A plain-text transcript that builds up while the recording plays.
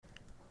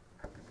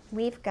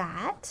we've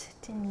got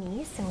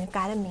Denise and we've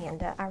got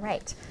Amanda. All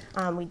right.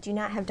 We do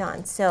not have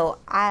Dawn. So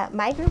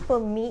my group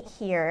will meet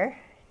here.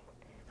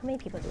 How many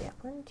people do we have?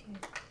 1, 2.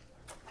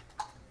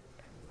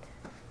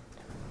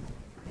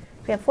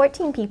 We have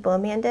 14 people.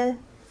 Amanda,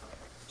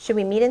 should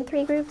we meet in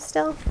 3 groups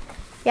still?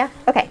 Yeah?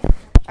 Okay. All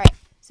right.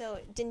 So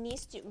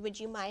Denise, would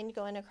you mind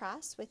going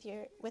across with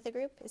a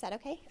group? Is that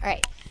okay? All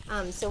right.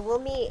 So we'll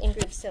meet in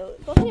groups. So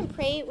go ahead and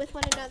pray with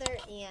one another.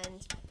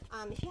 And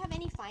if you have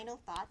any final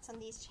thoughts on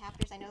these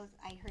chapters, I know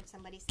I heard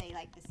somebody say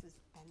like this has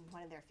been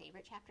one of their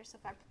favorite chapters so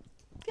far.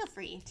 Feel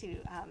free to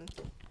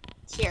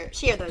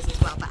share those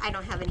as well. But I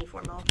don't have any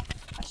formal